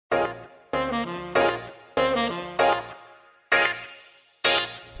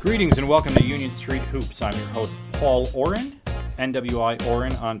Greetings and welcome to Union Street Hoops. I'm your host, Paul Oren, NWI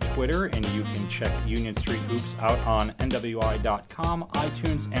Oren on Twitter, and you can check Union Street Hoops out on NWI.com,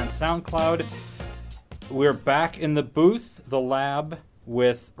 iTunes, and SoundCloud. We're back in the booth, the lab,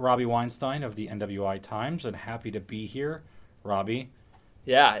 with Robbie Weinstein of the NWI Times, and happy to be here. Robbie.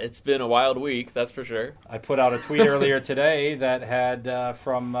 Yeah, it's been a wild week, that's for sure. I put out a tweet earlier today that had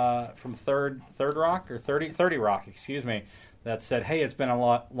from Third Rock, or 30 Rock, excuse me, that said, hey, it's been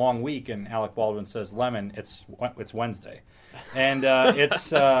a long week, and Alec Baldwin says, Lemon, it's Wednesday. And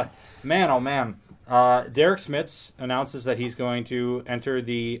it's, man, oh man, Derek Smits announces that he's going to enter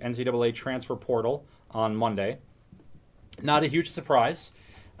the NCAA transfer portal on Monday. Not a huge surprise.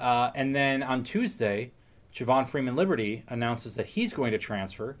 And then on Tuesday, Javon Freeman-Liberty announces that he's going to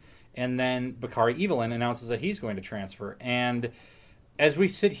transfer, and then Bakari Evelyn announces that he's going to transfer. And as we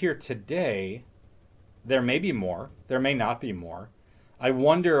sit here today, there may be more. There may not be more. I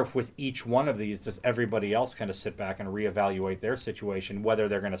wonder if with each one of these, does everybody else kind of sit back and reevaluate their situation, whether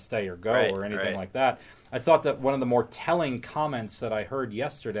they're going to stay or go or anything like that. I thought that one of the more telling comments that I heard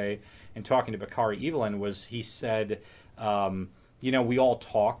yesterday in talking to Bakari Evelyn was he said, we all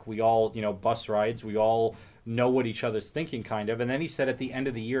talk, we all, bus rides, we all know what each other's thinking kind of. And then he said at the end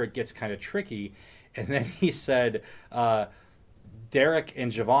of the year, it gets kind of tricky. And then he said, Derek and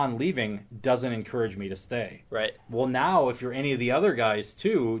Javon leaving doesn't encourage me to stay. Right. Well, now, if you're any of the other guys,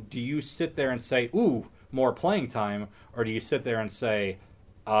 too, do you sit there and say, ooh, more playing time? Or do you sit there and say,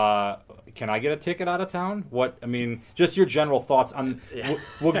 can I get a ticket out of town? Just your general thoughts on. Yeah.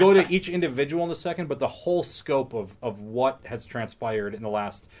 We'll go to each individual in a second, but the whole scope of what has transpired in the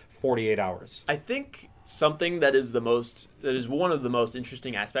last 48 hours. I think something that is one of the most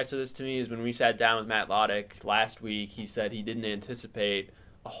interesting aspects of this to me is when we sat down with Matt Loddick last week. He said he didn't anticipate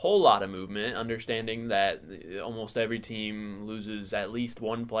a whole lot of movement, understanding that almost every team loses at least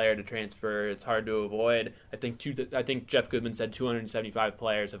one player to transfer. It's hard to avoid. I think Jeff Goodman said 275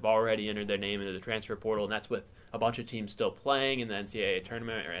 players have already entered their name into the transfer portal, and that's with a bunch of teams still playing in the NCAA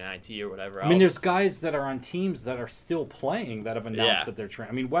tournament or NIT or whatever else. There's guys that are on teams that are still playing that have announced that they're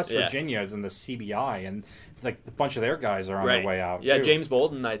West Virginia is in the CBI, and a bunch of their guys are on their way out. Yeah, too. James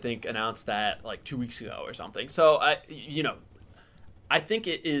Bolden, I think, announced that 2 weeks ago or something. So, I think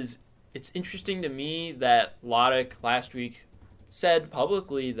it's interesting to me that Loddick last week said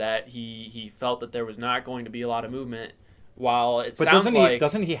publicly that he felt that there was not going to be a lot of movement. While it sounds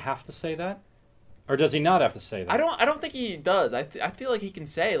doesn't he have to say that, or does he not have to say that? I don't think he does. I feel like he can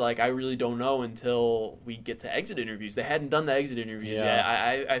say I really don't know until we get to exit interviews. They hadn't done the exit interviews yet.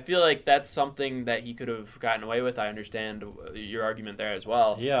 I feel like that's something that he could have gotten away with. I understand your argument there as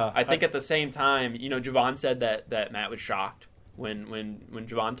well. Yeah, I think at the same time, Javon said that Matt was shocked when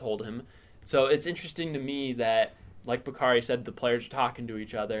Javon told him. So it's interesting to me that, like Bakari said, the players are talking to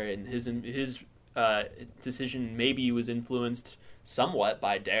each other, and his decision maybe was influenced somewhat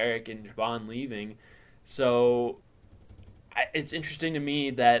by Derek and Javon leaving. So it's interesting to me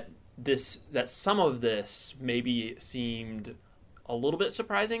that some of this maybe seemed a little bit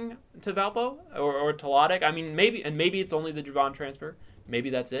surprising to Valpo or to Loddick. Maybe it's only the Javon transfer. Maybe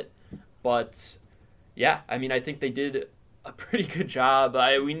that's it. But yeah, I think they did a pretty good job.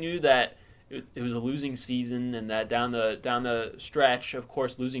 We knew that it was a losing season, and that down the stretch, of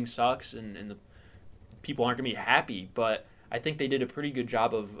course, losing sucks, and the people aren't going to be happy. But I think they did a pretty good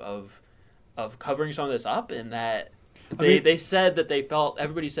job of covering some of this up, and that they said that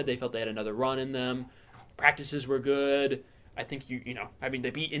everybody said they felt they had another run in them. Practices were good. I think they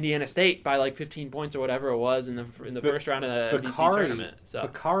beat Indiana State by 15 points or whatever it was in the first round of the BC tournament. So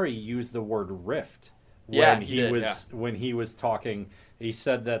Bakari used the word rift. When he was talking, he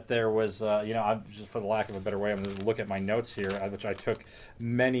said that there was, I'm just for the lack of a better way, I'm going to look at my notes here, which I took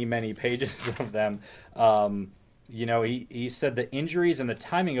many, many pages of them. He said the injuries and the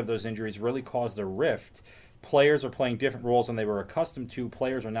timing of those injuries really caused a rift. Players are playing different roles than they were accustomed to.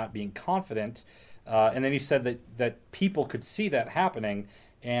 Players are not being confident. And then he said that people could see that happening.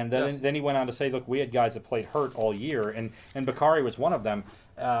 And then he went on to say, look, we had guys that played hurt all year, and Bakari was one of them.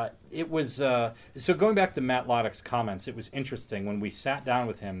 It was so going back to Matt Loddick's comments, it was interesting when we sat down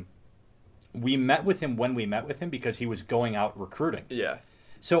with him. We met with him when we met with him because he was going out recruiting. Yeah.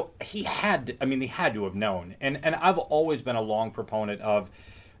 So he had to have known. And I've always been a long proponent of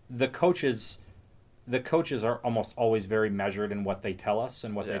the coaches. The coaches are almost always very measured in what they tell us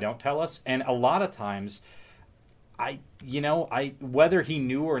and what they don't tell us. And a lot of times, whether he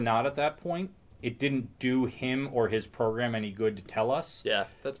knew or not at that point, it didn't do him or his program any good to tell us. Yeah,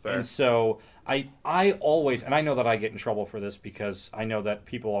 that's fair. And so I always, and I know that I get in trouble for this because I know that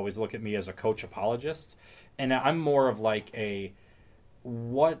people always look at me as a coach apologist, and I'm more of like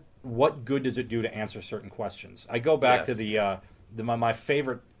what good does it do to answer certain questions? I go back to my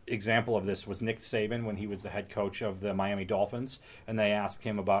favorite example of this was Nick Saban when he was the head coach of the Miami Dolphins, and they asked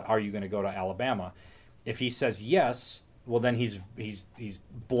him about, are you going to go to Alabama? If he says yes, well, then he's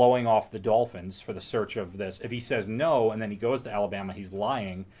blowing off the Dolphins for the search of this. If he says no, and then he goes to Alabama, he's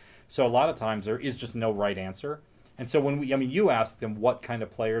lying. So a lot of times there is just no right answer. And so you asked him what kind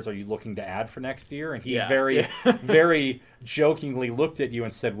of players are you looking to add for next year, and he very jokingly looked at you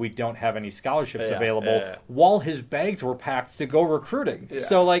and said, "We don't have any scholarships available," while his bags were packed to go recruiting. Yeah.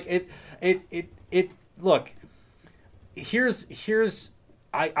 So like it look, here's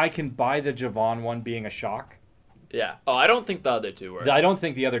I can buy the Javon one being a shock. Yeah. Oh, I don't think the other two were. I don't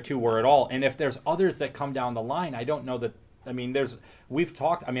think the other two were at all. And if there's others that come down the line, I don't know that. I mean, we've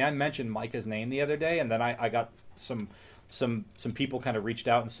talked. I mean, I mentioned Micah's name the other day, and then I got some people kind of reached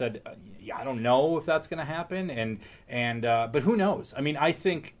out and said, yeah, I don't know if that's going to happen, but who knows? I mean, I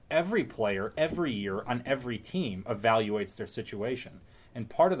think every player every year on every team evaluates their situation, and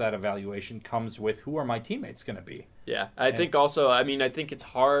part of that evaluation comes with who are my teammates going to be. Yeah, I think also. I mean, I think it's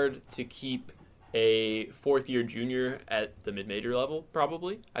hard to keep a fourth-year junior at the mid-major level,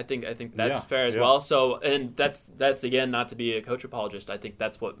 probably. I think that's fair as well. So, and that's again, not to be a coach apologist. I think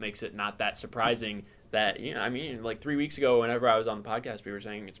that's what makes it not that surprising that, I mean, like 3 weeks ago, whenever I was on the podcast, we were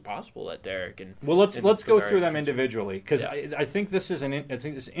saying it's possible that Derek and let's go through them individually, because I think this is an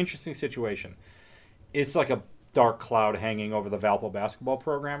interesting situation. It's like a dark cloud hanging over the Valpo basketball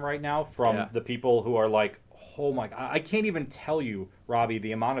program right now from the people who are like, oh my God, I can't even tell you, Robbie,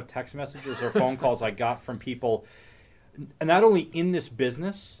 the amount of text messages or phone calls I got from people, not only in this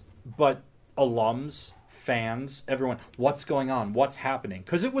business, but alums, fans, everyone, what's going on, what's happening?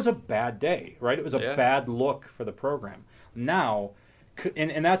 Because it was a bad day, right? It was a bad look for the program. Now,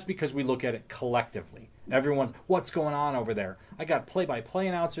 and that's because we look at it collectively. Everyone's, what's going on over there? I got play-by-play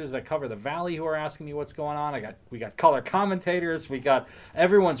announcers that cover the Valley who are asking me what's going on. We got color commentators. We got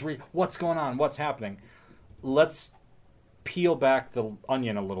everyone's what's going on? What's happening? Let's peel back the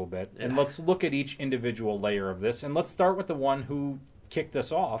onion a little bit and let's look at each individual layer of this. And let's start with the one who kicked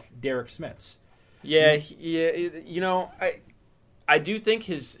this off, Derek Smits. Yeah. I do think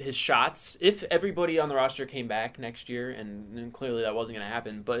his shots, if everybody on the roster came back next year, and clearly that wasn't going to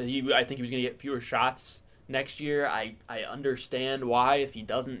happen, but I think he was going to get fewer shots next year. I understand why, if he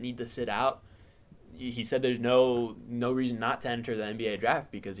doesn't need to sit out. He said there's no reason not to enter the NBA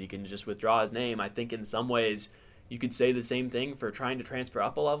draft because he can just withdraw his name. I think in some ways you could say the same thing for trying to transfer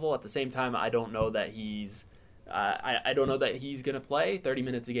up a level. At the same time, I don't know that he's going to play 30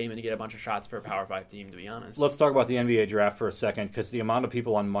 minutes a game and get a bunch of shots for a Power 5 team, to be honest. Let's talk about the NBA draft for a second, because the amount of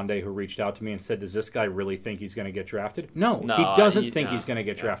people on Monday who reached out to me and said, does this guy really think he's going to get drafted? No, he doesn't think he's going to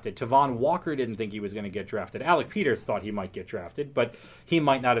get drafted. Tavon Walker didn't think he was going to get drafted. Alec Peters thought he might get drafted, but he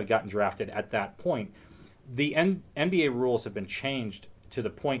might not have gotten drafted at that point. The NBA rules have been changed to the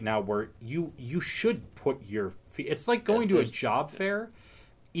point now where you should put your feet. It's like going to a job fair,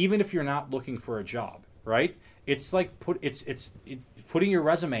 even if you're not looking for a job, right? It's like it's putting your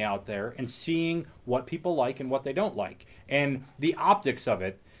resume out there and seeing what people like and what they don't like. And the optics of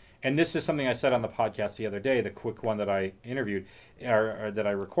it, and this is something I said on the podcast the other day, the quick one that I interviewed or that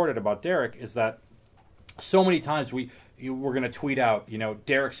I recorded about Derek, is that so many times we're going to tweet out,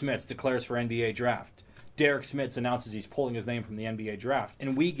 Derek Smits declares for NBA draft. Derek Smits announces he's pulling his name from the NBA draft,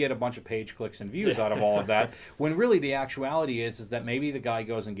 and we get a bunch of page clicks and views out of all of that, when really the actuality is that maybe the guy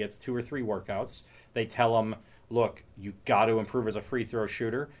goes and gets 2 or 3 workouts. They tell him, look, you got to improve as a free throw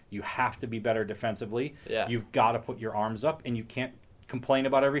shooter. You have to be better defensively. Yeah. You've got to put your arms up, and you can't complain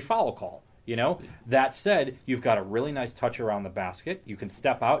about every foul call. That said, you've got a really nice touch around the basket. You can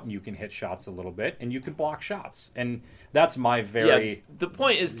step out and you can hit shots a little bit, and you can block shots. And that's my very. The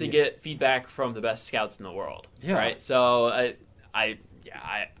point is to get feedback from the best scouts in the world, right? So I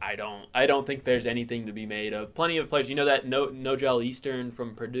don't think there's anything to be made of. Plenty of players, that Nogel Eastern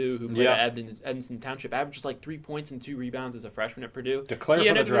from Purdue, who played at Evanston Township, averaged like 3 points and 2 rebounds as a freshman at Purdue. Declared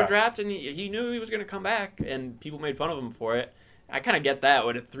for the draft, and he knew he was going to come back, and people made fun of him for it. I kind of get that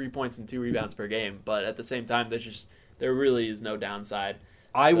with 3 points and 2 rebounds per game, but at the same time, there really is no downside.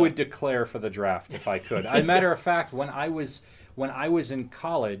 I would declare for the draft if I could. As a matter of fact, when I was in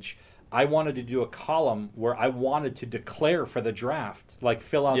college, I wanted to do a column where I wanted to declare for the draft, like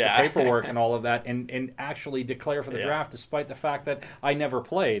fill out the paperwork and all of that, and actually declare for the draft, despite the fact that I never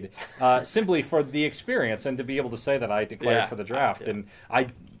played, simply for the experience and to be able to say that I declared for the draft. And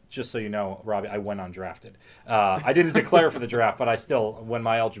just so you know, Robbie, I went undrafted. I didn't declare for the draft, but I still, when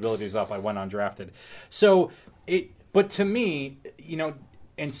my eligibility is up, I went undrafted. But to me,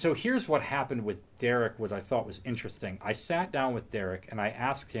 And so here's what happened with Derek, what I thought was interesting. I sat down with Derek and I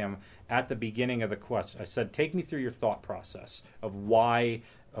asked him at the beginning of the question, I said, take me through your thought process of why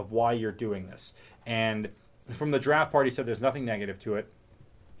you're doing this. And from the draft part, he said there's nothing negative to it.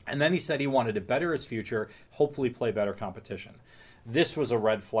 And then he said he wanted to better his future, hopefully play better competition. This was a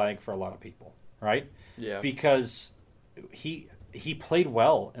red flag for a lot of people, right? Yeah. Because he played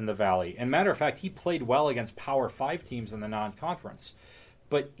well in the Valley. And matter of fact, he played well against Power 5 teams in the non-conference.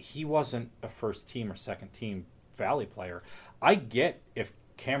 But he wasn't a first team or second team Valley player. I get if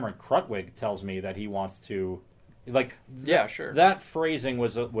Cameron Krutwig tells me that he wants to, sure. That phrasing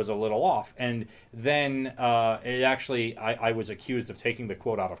was a little off. And then it actually, I was accused of taking the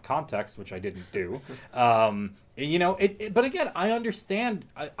quote out of context, which I didn't do. But again, I understand.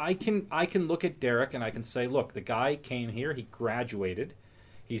 I can look at Derek and I can say, look, the guy came here, he graduated.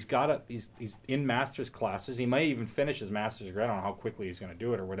 He's in master's classes. He may even finish his master's degree. I don't know how quickly he's going to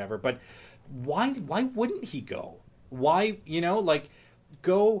do it or whatever. But why wouldn't he go? Why,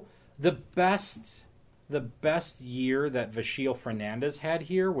 go the best year that Vashil Fernandez had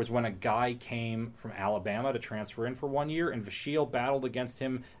here was when a guy came from Alabama to transfer in for 1 year, and Vashil battled against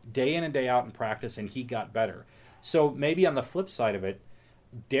him day in and day out in practice, and he got better. So maybe on the flip side of it,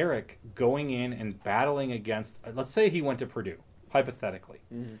 Derek going in and battling against, let's say he went to Purdue, hypothetically,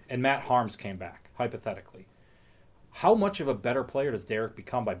 and Matt Harms came back, hypothetically. How much of a better player does Derek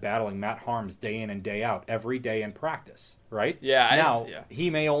become by battling Matt Harms day in and day out, every day in practice, right? Yeah. He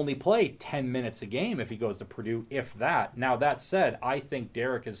may only play 10 minutes a game if he goes to Purdue, if that. Now, that said, I think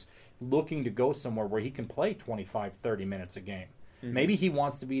Derek is looking to go somewhere where he can play 25, 30 minutes a game. Mm-hmm. Maybe he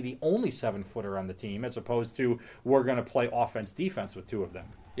wants to be the only 7-footer on the team as opposed to we're going to play offense-defense with two of them.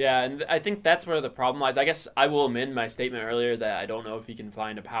 Yeah, and I think that's where the problem lies. I guess I will amend my statement earlier that I don't know if he can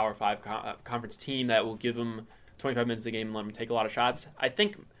find a Power 5 conference team that will give him 25 minutes a game and let him take a lot of shots. I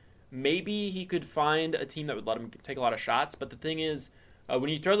think maybe he could find a team that would let him take a lot of shots, but the thing is, when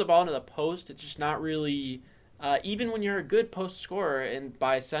you throw the ball into the post, it's just not really... even when you're a good post scorer, and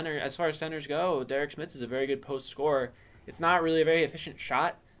by center, as far as centers go, Derek Smith is a very good post scorer. It's not really a very efficient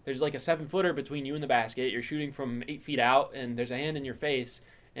shot. There's like a 7-footer between you and the basket. You're shooting from 8 feet out, and there's a hand in your face.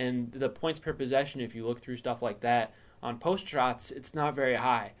 And the points per possession, if you look through stuff like that, on post shots, it's not very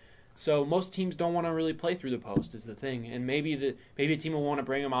high. So most teams don't want to really play through the post is the thing. And maybe a team will want to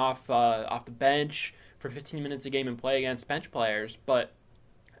bring him off the bench for 15 minutes a game and play against bench players. But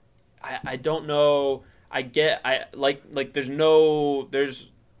I don't know. There's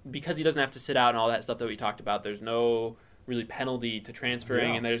because he doesn't have to sit out and all that stuff that we talked about. There's no really penalty to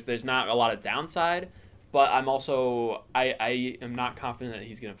transferring, and there's not a lot of downside. But I'm also I am not confident that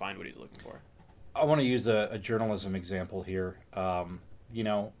he's going to find what he's looking for. I want to use a journalism example here.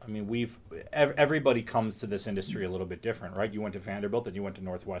 Everybody comes to this industry a little bit different, right? You went to Vanderbilt, then you went to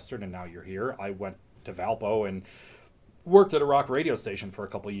Northwestern, and now you're here. I went to Valpo and worked at a rock radio station for a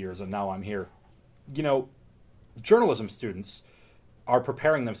couple of years, and now I'm here. Journalism students are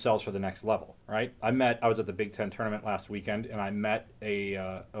preparing themselves for the next level, right? I was at the Big Ten tournament last weekend, and I met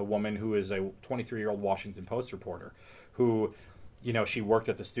a woman who is a 23-year-old Washington Post reporter who, she worked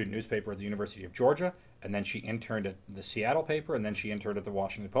at the student newspaper at the University of Georgia, and then she interned at the Seattle paper, and then she interned at the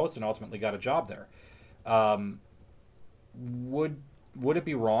Washington Post, and ultimately got a job there. Would it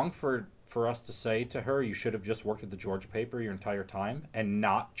be wrong for us to say to her, you should have just worked at the Georgia paper your entire time and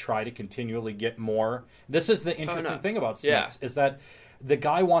not try to continually get more? This is the interesting thing about Smith, is that the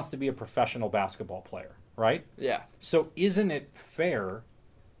guy wants to be a professional basketball player, right? Yeah. So isn't it fair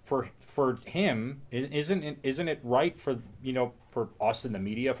for him, isn't it right for us in the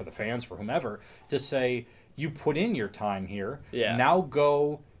media, for the fans, for whomever, to say, you put in your time here, now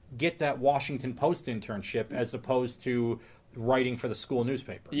go get that Washington Post internship as opposed to writing for the school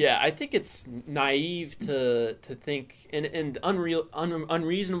newspaper? Yeah, I think it's naive to think, and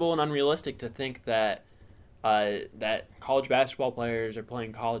unreasonable and unrealistic to think that that college basketball players are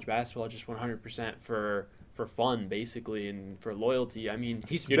playing college basketball just 100% for fun, basically, and for loyalty. I mean,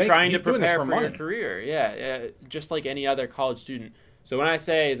 you're trying to prepare for your career. Yeah, just like any other college student. So when I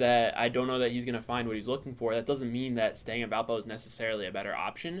say that I don't know that he's going to find what he's looking for, that doesn't mean that staying at Valpo is necessarily a better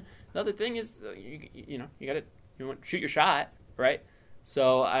option. The other thing is, you want to shoot your shot, right?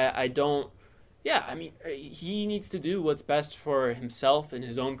 So I don't. Yeah, I mean, he needs to do what's best for himself and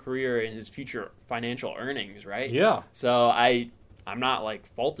his own career and his future financial earnings, right? Yeah. So I'm not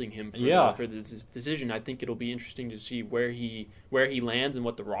faulting him for this decision. I think it'll be interesting to see where he lands and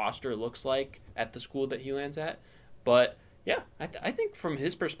what the roster looks like at the school that he lands at. But yeah, I think from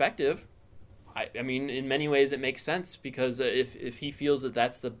his perspective, I mean, in many ways it makes sense, because if he feels that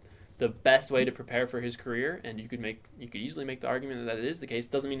that's the the best way to prepare for his career, and you could easily make the argument that it is the case.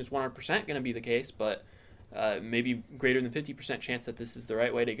 Doesn't mean it's 100% going to be the case, but maybe greater than 50% chance that this is the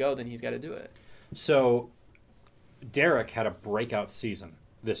right way to go, then he's got to do it. So Derek had a breakout season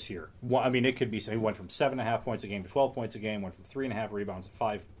this year. Well, I mean, it could be, so he went from 7.5 points a game to 12 points a game, went from 3.5 rebounds to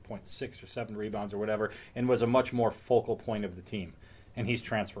 5.6 or 7 rebounds or whatever, and was a much more focal point of the team. And he's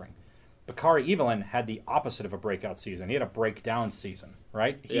transferring. Bakari Evelyn had the opposite of a breakout season. He had a breakdown season,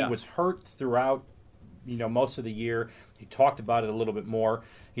 right? He was hurt throughout, most of the year. He talked about it a little bit more.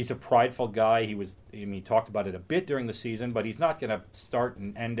 He's a prideful guy. He talked about it a bit during the season, but he's not going to start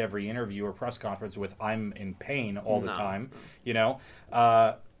and end every interview or press conference with "I'm in pain" all the time.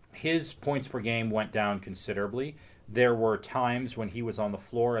 His points per game went down considerably. There were times when he was on the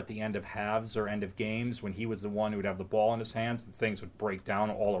floor at the end of halves or end of games when he was the one who would have the ball in his hands and things would break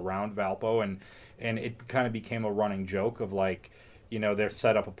down all around Valpo, and it kind of became a running joke of like, they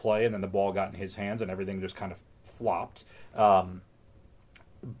set up a play and then the ball got in his hands and everything just kind of flopped.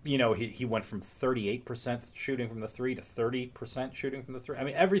 He went from 38% shooting from the three to 30% shooting from the three. I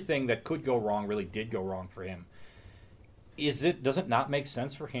mean, everything that could go wrong really did go wrong for him. Does it not make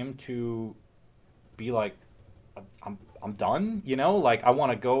sense for him to be like, I'm done, like I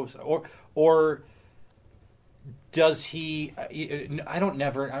want to go, or does he? I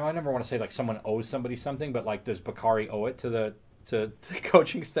never want to say like someone owes somebody something, but like does Bakari owe it to the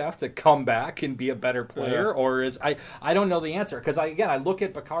coaching staff to come back and be a better player, or is I don't know the answer, because I look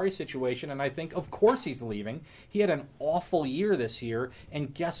at Bakari's situation and I think of course he's leaving. He had an awful year this year,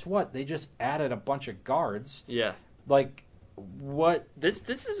 and guess what? They just added a bunch of guards. Yeah, like. What this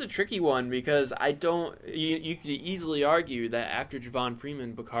is a tricky one, because you could easily argue that after Javon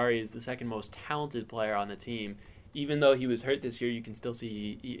Freeman, Bakari is the second most talented player on the team. Even though he was hurt this year, you can still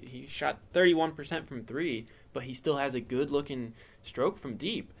see he shot 31% from three, but he still has a good looking stroke from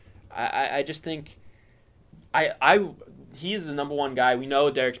deep. I just think he is the number one guy. We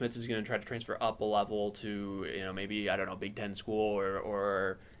know Derek Smith is going to try to transfer up a level to maybe Big Ten school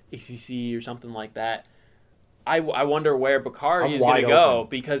or ACC or something like that. I wonder where Bakari is going to go,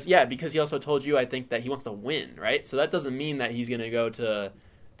 because he also told you, I think, that he wants to win, right? So that doesn't mean that he's going to go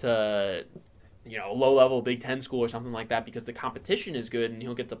to low-level Big Ten school or something like that, because the competition is good and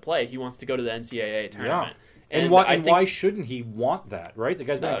he'll get to play. He wants to go to the NCAA tournament. Yeah. And why shouldn't he want that, right? The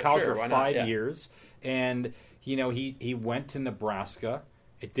guy's been in college for 5 years, and he went to Nebraska.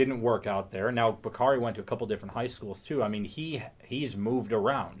 It didn't work out there. Now, Bakari went to a couple different high schools, too. I mean, he's moved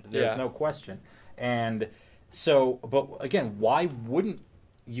around. There's no question. And so, but again, why wouldn't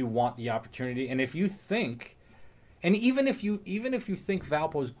you want the opportunity? And if you think, and even if you think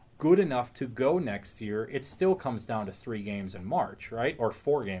Valpo's good enough to go next year, it still comes down to 3 games in March, right? Or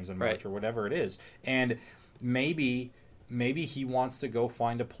 4 games in March, or whatever it is. And maybe he wants to go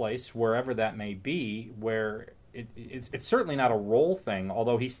find a place, wherever that may be, where it's certainly not a role thing.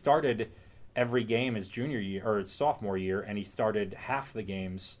 Although he started every game his junior year or his sophomore year, and he started half the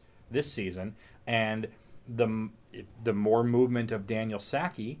games this season, and the more movement of Daniel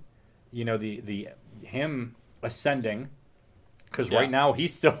Sacchi, the him ascending, because right now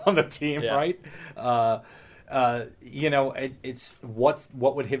he's still on the team, right? It's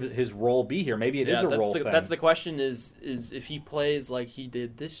what would his role be here? Maybe it is a role thing. That's the question. Is if he plays like he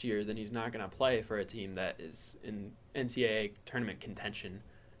did this year, then he's not going to play for a team that is in NCAA tournament contention.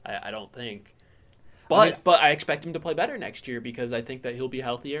 I don't think. But I expect him to play better next year, because I think that he'll be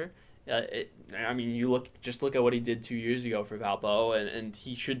healthier. Look at what he did 2 years ago for Valpo, and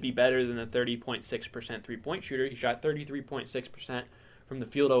he should be better than the 30.6% three-point shooter. He shot 33.6% from the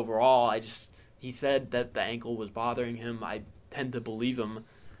field overall. He said that the ankle was bothering him. I tend to believe him.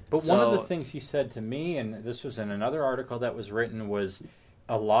 But one of the things he said to me, and this was in another article that was written, was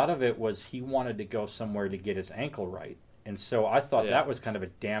a lot of it was he wanted to go somewhere to get his ankle right. And so I thought that was kind of a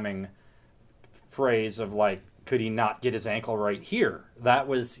damning phrase of like, could he not get his ankle right here? That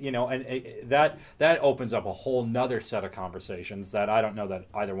was, and that opens up a whole nother set of conversations that I don't know that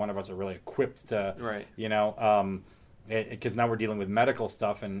either one of us are really equipped to, because now we're dealing with medical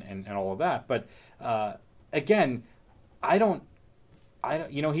stuff and all of that. But again,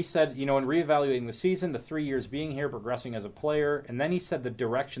 he said, in reevaluating the season, the 3 years being here, progressing as a player, and then he said the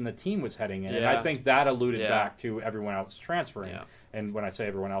direction the team was heading in. And I think that alluded back to everyone else transferring. Yeah. And when I say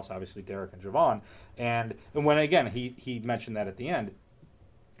everyone else, obviously Derek and Javon. And when, again, he mentioned that at the end,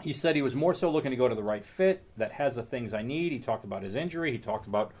 he said he was more so looking to go to the right fit that has the things I need. He talked about his injury. He talked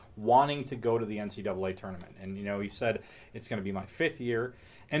about wanting to go to the NCAA tournament. And, he said it's going to be my 5th year.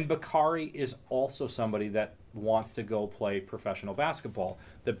 And Bakari is also somebody that wants to go play professional basketball.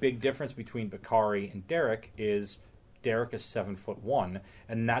 The big difference between Bakari and Derek is Derek is 7'1",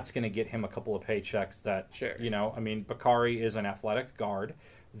 and that's going to get him a couple of paychecks that, Sure. I mean, Bakari is an athletic guard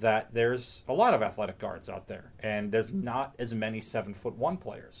that there's a lot of athletic guards out there, and there's not as many 7'1"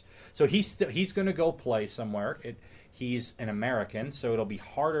 players. So he's going to go play somewhere. He's an American, so it'll be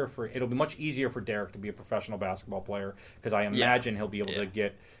much easier for Derek to be a professional basketball player, because I imagine he'll be able to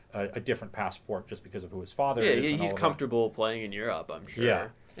get a different passport just because of who his father is. Yeah, he's comfortable playing in Europe, I'm sure. Yeah.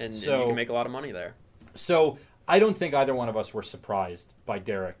 And So- you can make a lot of money there. So I don't think either one of us were surprised by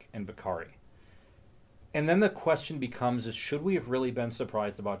Derek and Bakari. And then the question becomes: should we have really been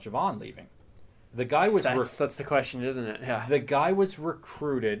surprised about Javon leaving? The guy was That's the question, isn't it? Yeah. the guy was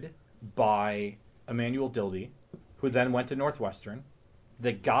recruited by Emmanuel Dildy, who then went to Northwestern.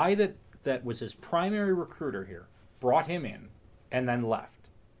 The guy that was his primary recruiter here brought him in and then left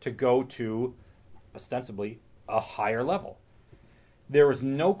to go to ostensibly a higher level. There is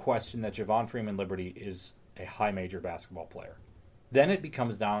no question that Javon Freeman Liberty is a high major basketball player. Then it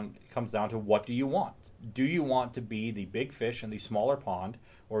comes down to, what do you want? Do you want to be the big fish in the smaller pond,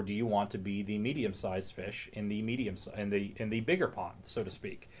 or do you want to be the medium-sized fish in the bigger pond, so to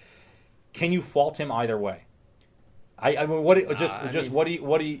speak? Can you fault him either way? I mean, what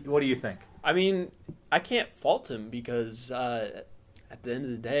do you think? I mean, I can't fault him because at the end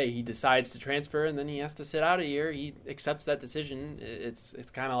of the day, he decides to transfer and then he has to sit out a year. He accepts that decision. It's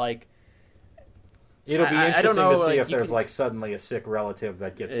kind of like, It'll be I interesting don't know, to see if you there's can- suddenly a sick relative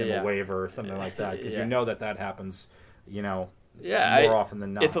that gets him a waiver or something like that, because you know that happens, more often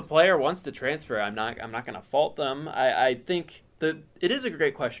than not. If a player wants to transfer, I'm not going to fault them. I think that it is a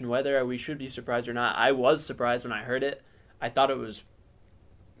great question whether we should be surprised or not. I was surprised when I heard it. I thought there was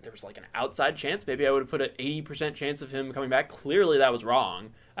like an outside chance. Maybe I would have put an 80% chance of him coming back. Clearly that was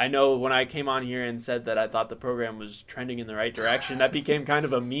wrong. I know when I came on here and said that I thought the program was trending in the right direction, that became kind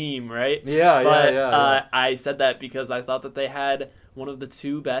of a meme, right? Yeah. I said that because I thought that they had one of the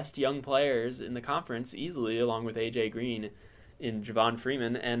two best young players in the conference easily, along with A.J. Green, in Javon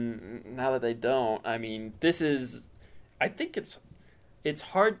Freeman. And now that they don't, I mean, I think it's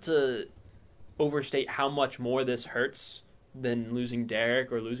hard to overstate how much more this hurts than losing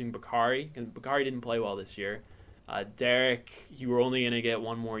Derek or losing Bakari. And Bakari didn't play well this year. Derek, you were only going to get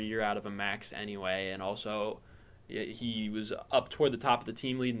one more year out of him max anyway, and also he was up toward the top of the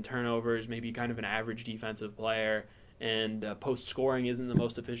team leading turnovers, maybe kind of an average defensive player, and post-scoring isn't the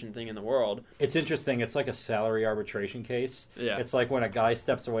most efficient thing in the world. It's interesting. It's like a salary arbitration case. Yeah. It's like when a guy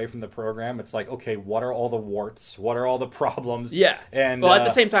steps away from the program, it's like, okay, what are all the warts? What are all the problems? Yeah. And well, at the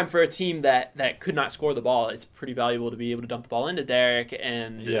same time, for a team that could not score the ball, it's pretty valuable to be able to dump the ball into Derek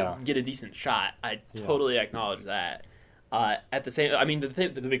and get a decent shot. I totally acknowledge that. At the same, I mean, the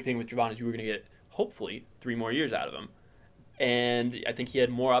big thing with Javon is you were going to get, hopefully, 3 more years out of him. And I think he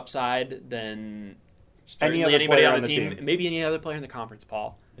had more upside than anybody on the team. Maybe any other player in the conference,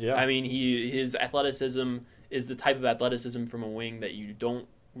 Paul. Yeah. I mean, his athleticism is the type of athleticism from a wing that you don't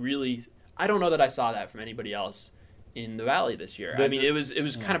really. I don't know that I saw that from anybody else in the Valley this year. I mean, it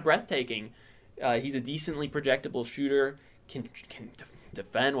was kind of breathtaking. He's a decently projectable shooter, can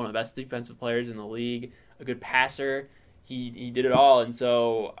defend, one of the best defensive players in the league, a good passer. He did it all, and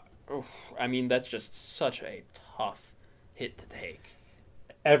so I mean, that's just such a tough hit to take.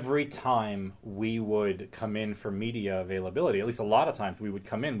 Every time we would come in for media availability, at least a lot of times we would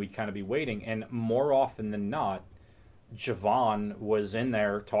come in, we'd kind of be waiting, and more often than not, Javon was in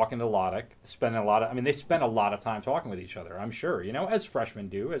there talking to Loddick, they spent a lot of time talking with each other, I'm sure, as freshmen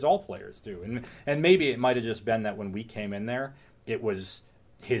do, as all players do. And maybe it might have just been that when we came in there, it was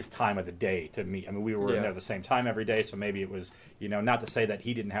his time of the day to meet. I mean, we were in there at the same time every day, so maybe it was, not to say that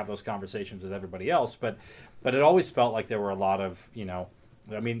he didn't have those conversations with everybody else, but it always felt like there were a lot of,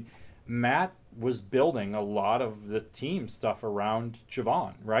 I mean, Matt was building a lot of the team stuff around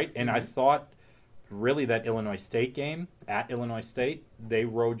Javon, right? And I thought really that Illinois State game, at Illinois State, they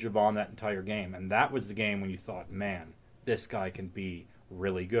rode Javon that entire game. And that was the game when you thought, man, this guy can be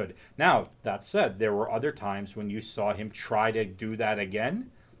really good. Now, that said, there were other times when you saw him try to do that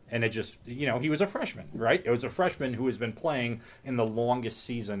again, and it just, he was a freshman, right? It was a freshman who has been playing in the longest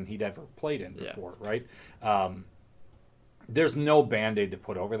season he'd ever played in before, right? There's no Band-Aid to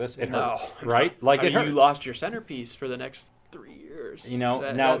put over this. It hurts, right? Like, it hurts. You lost your centerpiece for the next 3 years.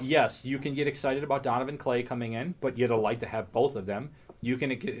 Yes, you can get excited about Donovan Clay coming in, but you'd like to have both of them. You can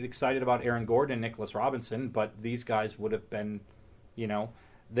get excited about Aaron Gordon and Nicholas Robinson, but these guys would have been,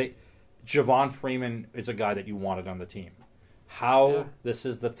 Javon Freeman is a guy that you wanted on the team. This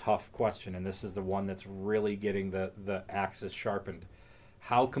is the tough question, and this is the one that's really getting the axis sharpened.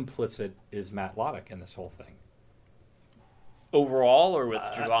 How complicit is Matt Loddick in this whole thing? Overall, or with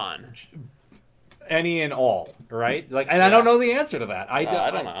Javon? Any and all, right? Like, and I don't know the answer to that. I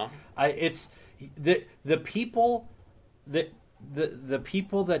don't know. It's the people the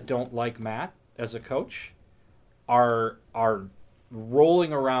people that don't like Matt as a coach are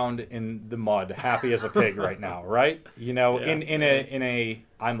rolling around in the mud, happy as a pig right now, right? You know, in a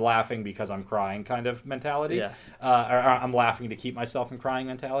I'm laughing because I'm crying kind of mentality. Yeah. Or I'm laughing to keep myself from crying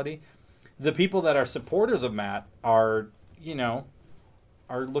mentality. The people that are supporters of Matt are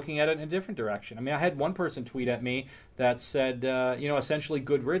looking at it in a different direction. I mean, I had one person tweet at me that said, essentially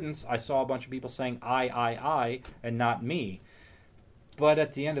good riddance. I saw a bunch of people saying I, and not me. But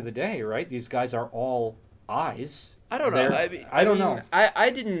at the end of the day, right, these guys are all I's. I don't know. I don't know. I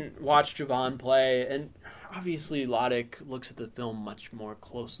didn't watch Javon play, and obviously Loddick looks at the film much more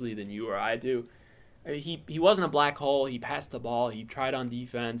closely than you or I do. He wasn't a black hole. He passed the ball. He tried on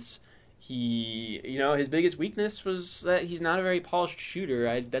defense. His biggest weakness was that he's not a very polished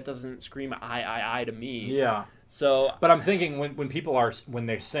shooter. That doesn't scream I to me. Yeah. So, but I'm thinking when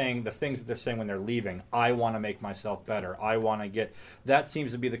they're saying the things that they're saying when they're leaving, I want to make myself better. I want to get. That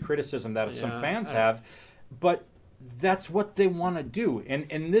seems to be the criticism that some fans have, but that's what they want to do.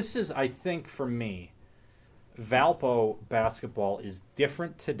 And this is, I think, for me, Valpo basketball is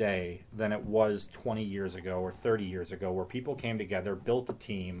different today than it was 20 years ago or 30 years ago, where people came together, built a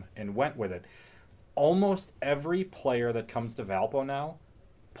team, and went with it. Almost every player that comes to Valpo now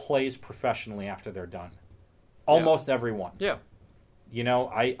plays professionally after they're done. Almost everyone. Yeah. You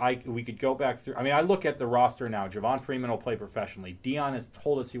know, we could go back through. I mean, I look at the roster now. Javon Freeman will play professionally. Dion has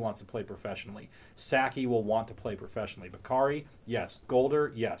told us he wants to play professionally. Saki will want to play professionally. Bakari, yes.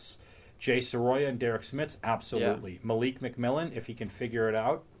 Golder, yes. Jay Soroya and Derek Smits, absolutely. Yeah. Malik McMillan, if he can figure it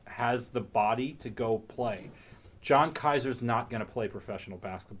out, has the body to go play. John Kaiser's not going to play professional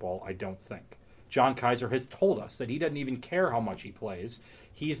basketball, I don't think. John Kaiser has told us that he doesn't even care how much he plays.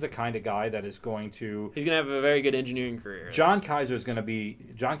 He's the kind of guy that is going to... He's going to have a very good engineering career. John Kaiser's going to be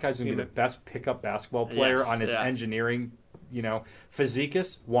the best pickup basketball player on his engineering.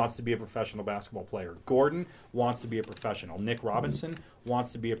 Fazekas wants to be a professional basketball player. Gordon wants to be a professional. Nick Robinson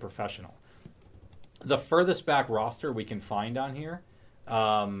wants to be a professional. The furthest back roster we can find on here,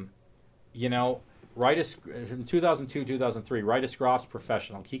 in 2002, 2003, Rytis Groff's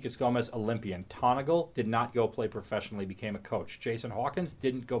professional. Kikas Gomez, Olympian. Tonigal did not go play professionally, became a coach. Jason Hawkins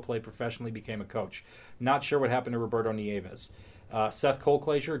didn't go play professionally, became a coach. Not sure what happened to Roberto Nieves. Seth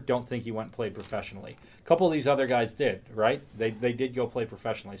Colclaser, don't think he went and played professionally. A couple of these other guys did, right? They did go play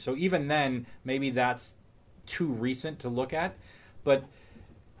professionally. So even then, maybe that's too recent to look at. But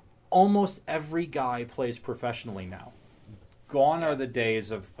almost every guy plays professionally now. Gone are the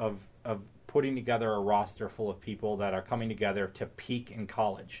days of putting together a roster full of people that are coming together to peak in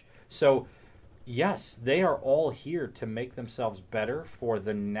college. So, yes, they are all here to make themselves better for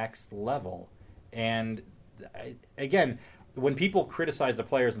the next level. And, again, when people criticize the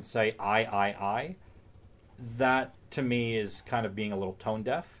players and say, I, that, to me, is kind of being a little tone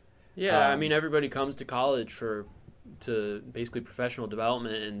deaf. Yeah, everybody comes to college to basically professional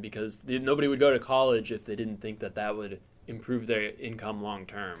development, and because nobody would go to college if they didn't think that would improve their income long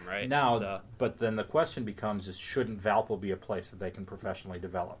term, right? But then the question becomes: shouldn't Valpo be a place that they can professionally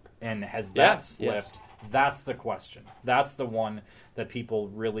develop? And has that slipped? Yes. That's the question. That's the one that people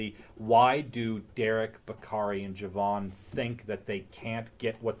really. Why do Derek, Bakari, and Javon think that they can't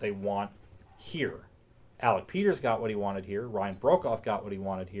get what they want here? Alec Peters got what he wanted here. Ryan Brokoff got what he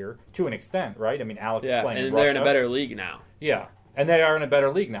wanted here to an extent, right? I mean, Alec is playing in Russia. And they're in a better league now. Yeah. And they are in a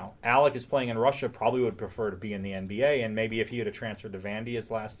better league now. Alec is playing in Russia, probably would prefer to be in the NBA, and maybe if he had a transfer to Vandy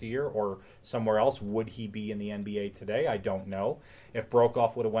his last year or somewhere else, would he be in the NBA today? I don't know. If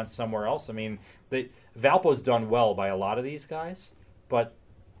Brokoff would have went somewhere else, Valpo's done well by a lot of these guys, but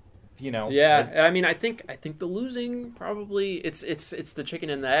Yeah, I think the losing probably it's the chicken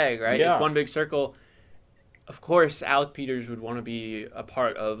and the egg, right? Yeah. It's one big circle. Of course, Alec Peters would want to be a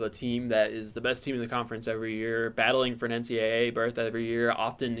part of a team that is the best team in the conference every year, battling for an NCAA berth every year,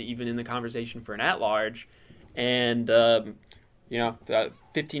 often even in the conversation for an at-large. And, 15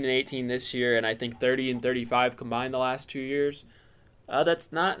 and 18 this year, and I think 30 and 35 combined the last 2 years. That's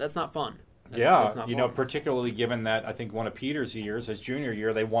not fun. That's not fun. Particularly given that I think one of Peters' years, his junior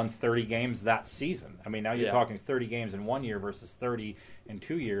year, they won 30 games that season. I mean, now you're talking 30 games in 1 year versus 30 in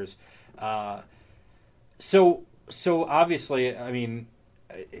 2 years. So obviously,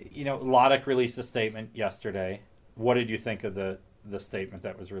 Loddick released a statement yesterday. What did you think of the statement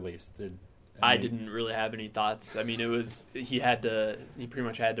that was released? I didn't really have any thoughts. I mean, he pretty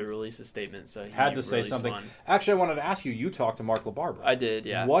much had to release a statement, so he had to say something. One. Actually, I wanted to ask you. You talked to Mark LaBarbera. I did,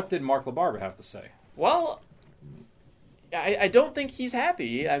 yeah. What did Mark LaBarbera have to say? Well, I don't think he's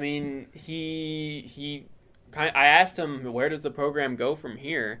happy. I mean, I asked him, where does the program go from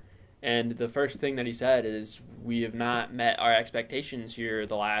here? And the first thing that he said is, we have not met our expectations here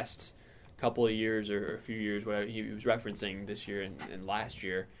the last couple of years or a few years, whatever he was referencing this year and last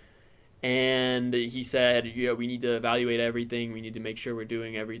year. And he said, we need to evaluate everything. We need to make sure we're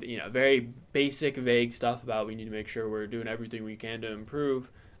doing everything. Very basic, vague stuff about we need to make sure we're doing everything we can to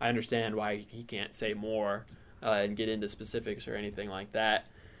improve. I understand why he can't say more and get into specifics or anything like that.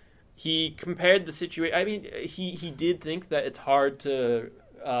 He compared the situation. I mean, he did think that it's hard to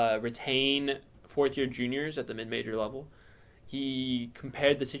retain fourth-year juniors at the mid-major level. He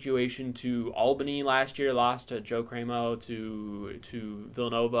compared the situation to Albany last year, lost to Joe Cramo, to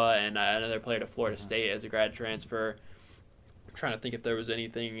Villanova, and another player to Florida State as a grad transfer. I'm trying to think if there was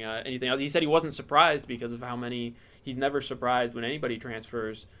anything else. He said he wasn't surprised because of how many. He's never surprised when anybody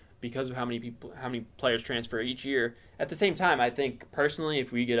transfers because of how many players transfer each year. At the same time, I think personally,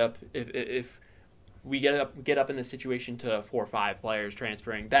 if we get up in the situation to 4 or 5 players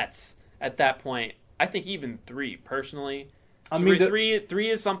transferring, that's at that point. I think even 3 personally. Three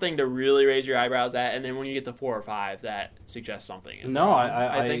is something to really raise your eyebrows at, and then when you get to 4 or 5, that suggests something.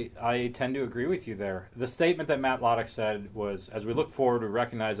 I tend to agree with you there. The statement that Matt Loddick said was, as we look forward, we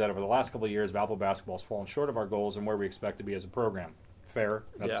recognize that over the last couple of years, Valpo basketball has fallen short of our goals and where we expect to be as a program. Fair.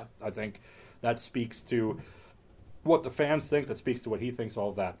 I think that speaks to what the fans think. That speaks to what he thinks,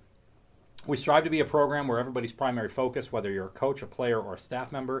 all of that. We strive to be a program where everybody's primary focus, whether you're a coach, a player, or a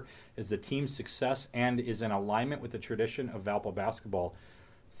staff member, is the team's success and is in alignment with the tradition of Valpo basketball.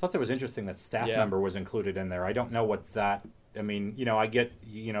 I thought that was interesting that staff member was included in there. I don't know what that – I mean, I get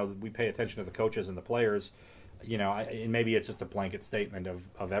 – we pay attention to the coaches and the players, and maybe it's just a blanket statement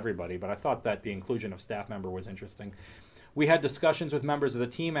of everybody, but I thought that the inclusion of staff member was interesting. We had discussions with members of the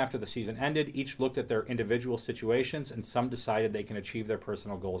team after the season ended. Each looked at their individual situations, and some decided they can achieve their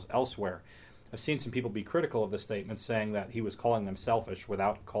personal goals elsewhere. I've seen some people be critical of the statement, saying that he was calling them selfish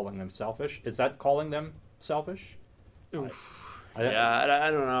without calling them selfish. Is that calling them selfish? I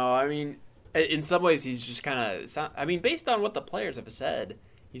don't know. I mean, in some ways, he's just kind of... I mean, based on what the players have said,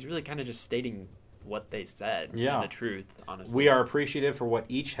 he's really kind of just stating what they said and the truth, honestly. We are appreciative for what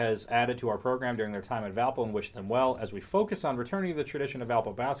each has added to our program during their time at Valpo and wish them well. As we focus on returning to the tradition of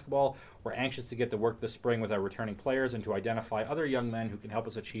Valpo basketball, we're anxious to get to work this spring with our returning players and to identify other young men who can help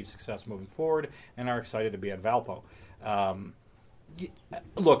us achieve success moving forward, and are excited to be at Valpo.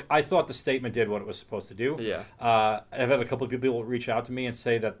 Look, I thought the statement did what it was supposed to do. Yeah. I've had a couple of people reach out to me and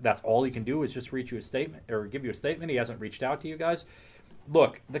say that that's all he can do is just reach you a statement or give you a statement. He hasn't reached out to you guys.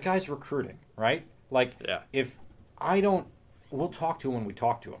 Look, the guy's recruiting, right? If I don't, we'll talk to him when we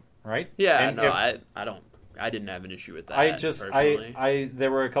talk to him, right? Yeah, I didn't have an issue with that.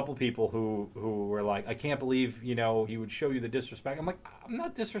 There were a couple people who were like, I can't believe, he would show you the disrespect. I'm like, I'm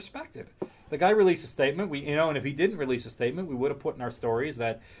not disrespected. The guy released a statement, and if he didn't release a statement, we would have put in our stories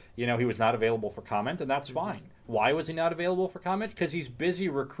that, he was not available for comment, and that's fine. Why was he not available for comment? Because he's busy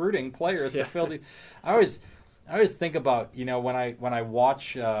recruiting players to fill these. I always think about, when I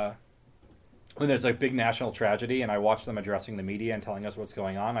watch when there's a big national tragedy and I watch them addressing the media and telling us what's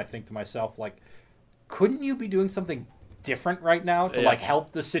going on, I think to myself, couldn't you be doing something different right now to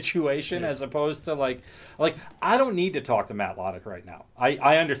help the situation as opposed to like I don't need to talk to Matt Loddick right now.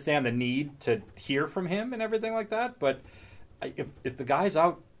 I understand the need to hear from him and everything like that, but if the guy's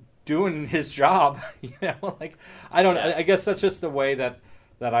out doing his job, I don't. I guess that's just the way that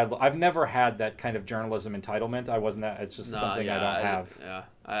I've never had that kind of journalism entitlement. I wasn't that. It's just something I don't have. Yeah,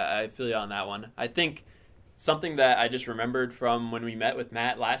 I feel you on that one. I think something that I just remembered from when we met with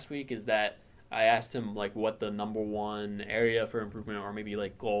Matt last week is that I asked him what the number one area for improvement or maybe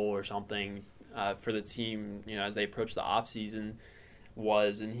goal or something for the team, as they approach the off season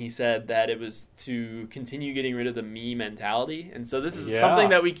was, and he said that it was to continue getting rid of the me mentality. And so this is something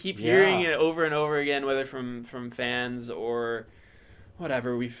that we keep hearing over and over again, whether from fans or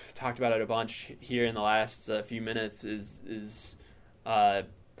whatever. We've talked about it a bunch here in the last few minutes is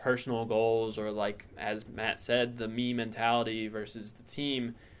personal goals or as Matt said, the me mentality versus the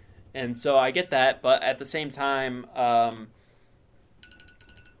team. And so I get that, but at the same time,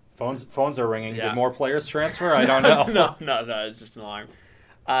 phones are ringing. Yeah. Did more players transfer? I don't know. No, it's just an alarm.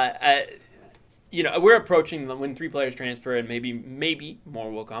 We're approaching when 3 players transfer, and maybe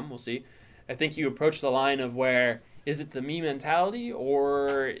more will come. We'll see. I think you approach the line of where is it the me mentality,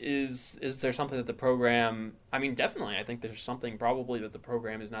 or is there something that the program? I mean, definitely, I think there's something probably that the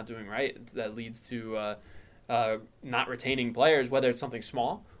program is not doing right that leads to not retaining players, whether it's something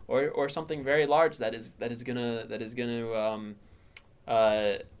small or something very large that is gonna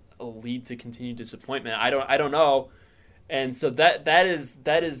lead to continued disappointment. I don't know. And so that is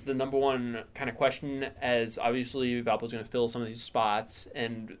the number one kind of question, as obviously Valpo's going to fill some of these spots,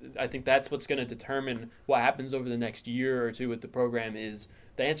 and I think that's what's going to determine what happens over the next year or two with the program. Is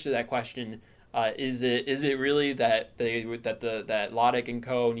the answer to that question? Is it really that that Loddick and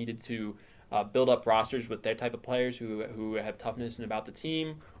co needed to build up rosters with their type of players who have toughness and about the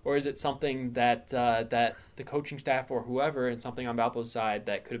team, or is it something that that the coaching staff or whoever, and something on Valpo's side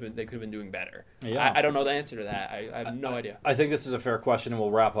that they could have been doing better? Yeah. I don't know the answer to that. I have no idea. I think this is a fair question, and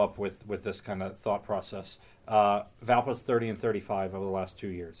we'll wrap up with this kind of thought process. Valpo's 30 and 35 over the last 2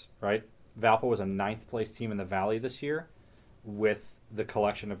 years, right? Valpo was a 9th place team in the Valley this year with the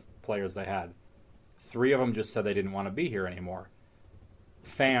collection of players they had. 3 of them just said they didn't want to be here anymore.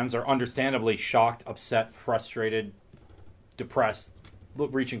 Fans are understandably shocked, upset, frustrated, depressed,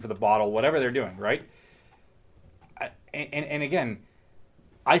 reaching for the bottle, whatever they're doing, right? And again,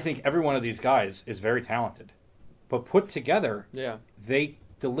 I think every one of these guys is very talented. But put together, they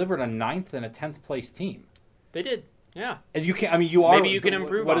delivered a 9th and a 10th place team. They did, yeah. As you can, I mean, you are. Maybe you can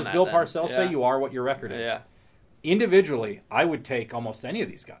improve. What on does Bill that, Parcells say? You are what your record is. Yeah. Individually, I would take almost any of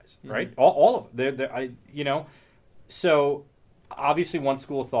these guys, right? All of them. So obviously, one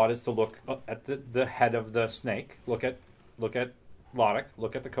school of thought is to look at the head of the snake. Look at Loddick.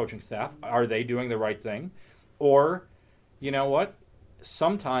 Look at the coaching staff. Are they doing the right thing? Or, you know what?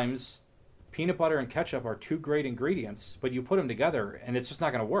 Sometimes peanut butter and ketchup are 2 great ingredients, but you put them together and it's just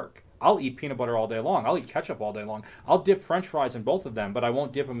not going to work. I'll eat peanut butter all day long. I'll eat ketchup all day long. I'll dip French fries in both of them, but I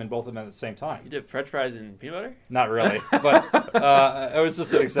won't dip them in both of them at the same time. You dip French fries in peanut butter? Not really, but it was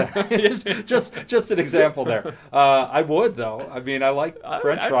just an example. just an example there. I would though. I mean, I like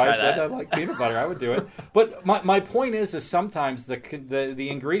French fries and I like peanut butter. I would do it. But my point is sometimes the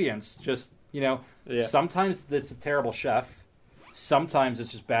ingredients just sometimes it's a terrible chef, sometimes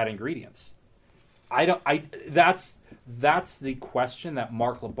it's just bad ingredients. That's the question that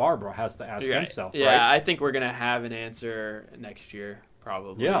Mark LaBarbera has to ask himself. Yeah, right? I think we're gonna have an answer next year,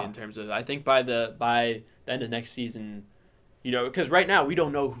 probably. Yeah. In terms of, I think by the end of next season, because right now we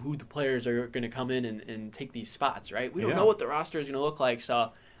don't know who the players are going to come in and take these spots. Right? We don't know what the roster is going to look like,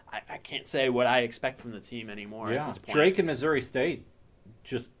 so I can't say what I expect from the team anymore at this point. Drake and Missouri State,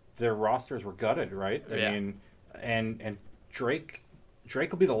 just their rosters were gutted, right? I mean, and Drake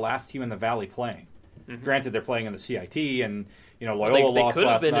will be the last team in the Valley playing. Mm-hmm. Granted, they're playing in the CIT, and Loyola lost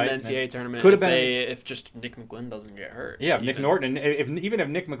last night. They could have been an NCAA tournament if just Nick McGlynn doesn't get hurt. Yeah, Nick Norton, and even if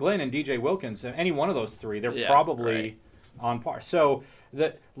Nick McGlynn and DJ Wilkins, any one of those 3, they're probably on par. So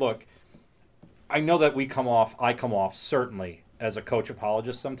look, I know that I come off certainly as a coach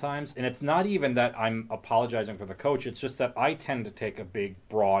apologist sometimes, and it's not even that I'm apologizing for the coach. It's just that I tend to take a big,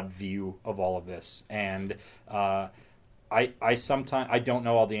 broad view of all of this, and I sometimes I don't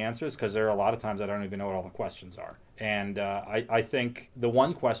know all the answers because there are a lot of times I don't even know what all the questions are. And I think the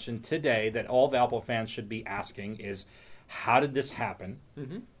one question today that all Valpo fans should be asking is, how did this happen?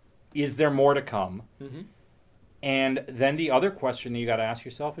 Mm-hmm. Is there more to come? Mm-hmm. And then the other question you got to ask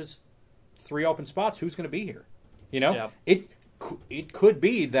yourself is, 3 open spots, who's going to be here? It could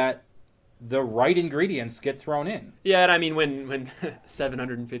be that the right ingredients get thrown in. Yeah, and I mean, when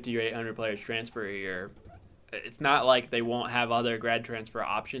 750 or 800 players transfer a year, it's not like they won't have other grad transfer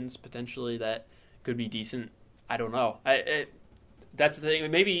options potentially that could be decent. I don't know. That's the thing.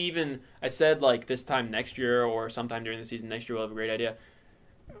 Maybe even I said like this time next year or sometime during the season next year we'll have a great idea.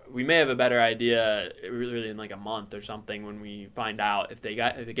 We may have a better idea really in like a month or something when we find out if they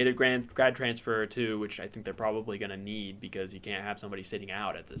get a grad transfer or 2, which I think they're probably going to need because you can't have somebody sitting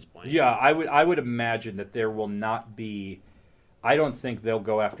out at this point. Yeah, I would imagine that there will not be. I don't think they'll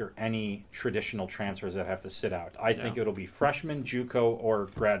go after any traditional transfers that have to sit out. I think it'll be freshmen, JUCO, or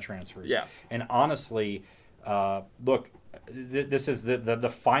grad transfers. Yeah. And honestly, look, this is the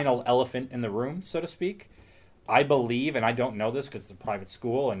final elephant in the room, so to speak. I believe, and I don't know this because it's a private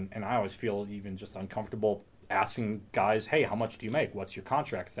school, and I always feel even just uncomfortable asking guys, hey, how much do you make? What's your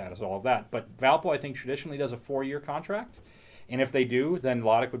contract status? All of that. But Valpo, I think, traditionally does a 4-year contract. And if they do, then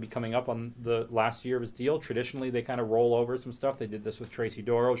Loddick would be coming up on the last year of his deal. Traditionally, they kind of roll over some stuff. They did this with Tracy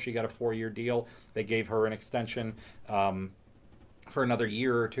Doro. She got a 4-year deal. They gave her an extension for another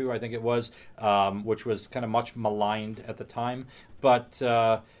year or 2, I think it was, which was kind of much maligned at the time. But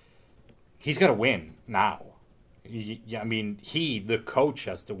he's got to win now. I mean, the coach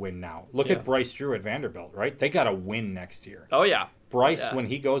has to win now. Look at Bryce Drew at Vanderbilt, right? They got to win next year. Oh, yeah. Bryce, when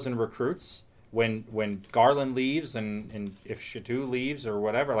he goes and recruits, when Garland leaves and if Chateau leaves or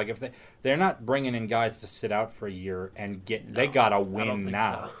whatever, like if they're not bringing in guys to sit out for a year and they gotta win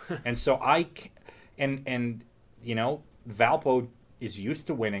now. So. And so Valpo is used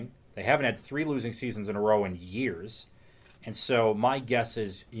to winning. They haven't had 3 losing seasons in a row in years. And so my guess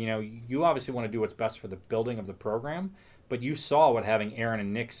is, you obviously want to do what's best for the building of the program, but you saw what having Aaron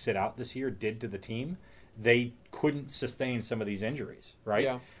and Nick sit out this year did to the team. They couldn't sustain some of these injuries, right?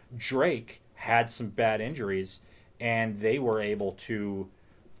 Yeah. Drake had some bad injuries, and they were able to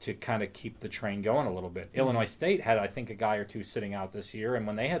kind of keep the train going a little bit. Mm-hmm. Illinois State had, I think, a guy or two sitting out this year, and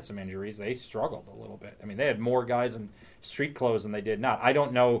when they had some injuries, they struggled a little bit. I mean, they had more guys in street clothes than they did not. I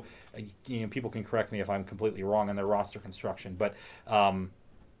don't know. People can correct me if I'm completely wrong on their roster construction, but I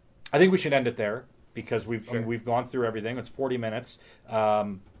think we should end it there because we've gone through everything. It's 40 minutes.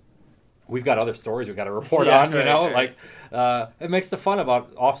 We've got other stories we've got to report on, right. It makes the fun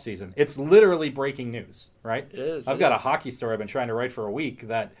about off season. It's literally breaking news, right? It is. I've got a hockey story I've been trying to write for a week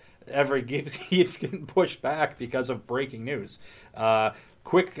that keeps getting pushed back because of breaking news.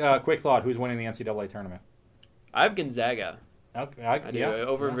 Quick thought, who's winning the NCAA tournament? I have Gonzaga. Okay, I do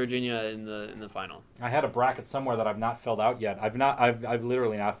over Virginia in the final. I had a bracket somewhere that I've not filled out yet. I've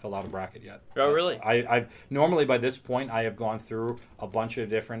literally not filled out a bracket yet. Oh, really? I've normally by this point I have gone through a bunch of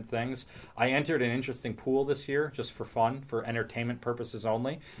different things. I entered an interesting pool this year just for fun, for entertainment purposes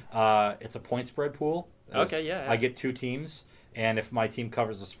only. It's a point spread pool. Okay, yeah. I get 2 teams, and if my team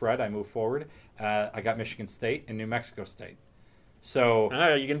covers the spread, I move forward. I got Michigan State and New Mexico State. So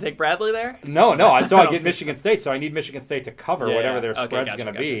are you going to take Bradley there? No. I get Michigan State, so I need Michigan State to cover whatever their spread's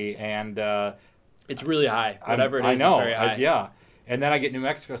going to be, and it's really high. Whatever it is, it's very high. Yeah. And then I get New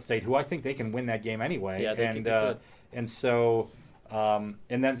Mexico State, who I think they can win that game anyway. Yeah, they could. And so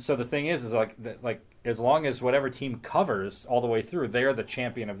the thing is like as long as whatever team covers all the way through, they're the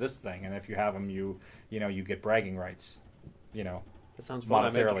champion of this thing, and if you have them, you get bragging rights. That sounds fun. I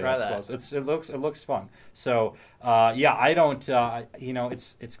may have to try that. It looks fun. So I don't.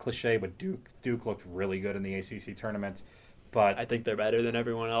 It's cliche, but Duke looked really good in the ACC tournament. But I think they're better than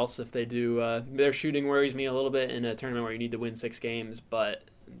everyone else if they do. Their shooting worries me a little bit in a tournament where you need to win 6 games. But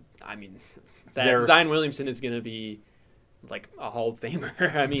I mean, Zion Williamson is going to be like a Hall of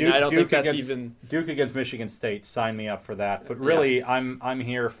Famer. I mean, I don't think that's even Duke against Michigan State. Sign me up for that. But really, I'm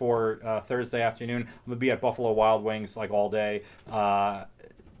here for Thursday afternoon. I'm gonna be at Buffalo Wild Wings like all day.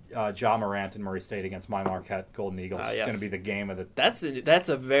 Ja Morant and Murray State against my Marquette Golden Eagles. It's going to be the game of the... That's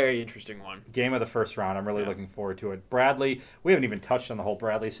a very interesting one. Game of the first round. I'm really looking forward to it. Bradley, we haven't even touched on the whole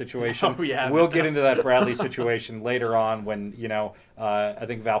Bradley situation. We'll get into that Bradley situation later on when, I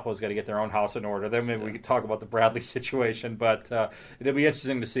think Valpo's got to get their own house in order. Then maybe we could talk about the Bradley situation. But it'll be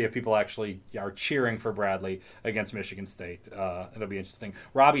interesting to see if people actually are cheering for Bradley against Michigan State. It'll be interesting.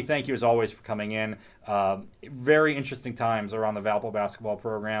 Robbie, thank you as always for coming in. Very interesting times around the Valpo basketball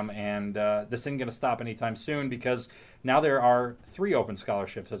program. And this isn't going to stop anytime soon because now there are 3 open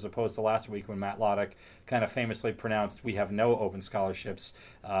scholarships as opposed to last week when Matt Loddick kind of famously pronounced we have no open scholarships.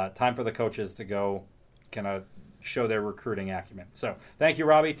 Time for the coaches to go kind of show their recruiting acumen. So thank you,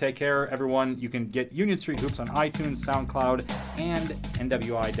 Robbie. Take care, everyone. You can get Union Street Hoops on iTunes, SoundCloud, and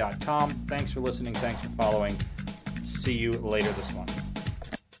NWI.com. Thanks for listening. Thanks for following. See you later this month.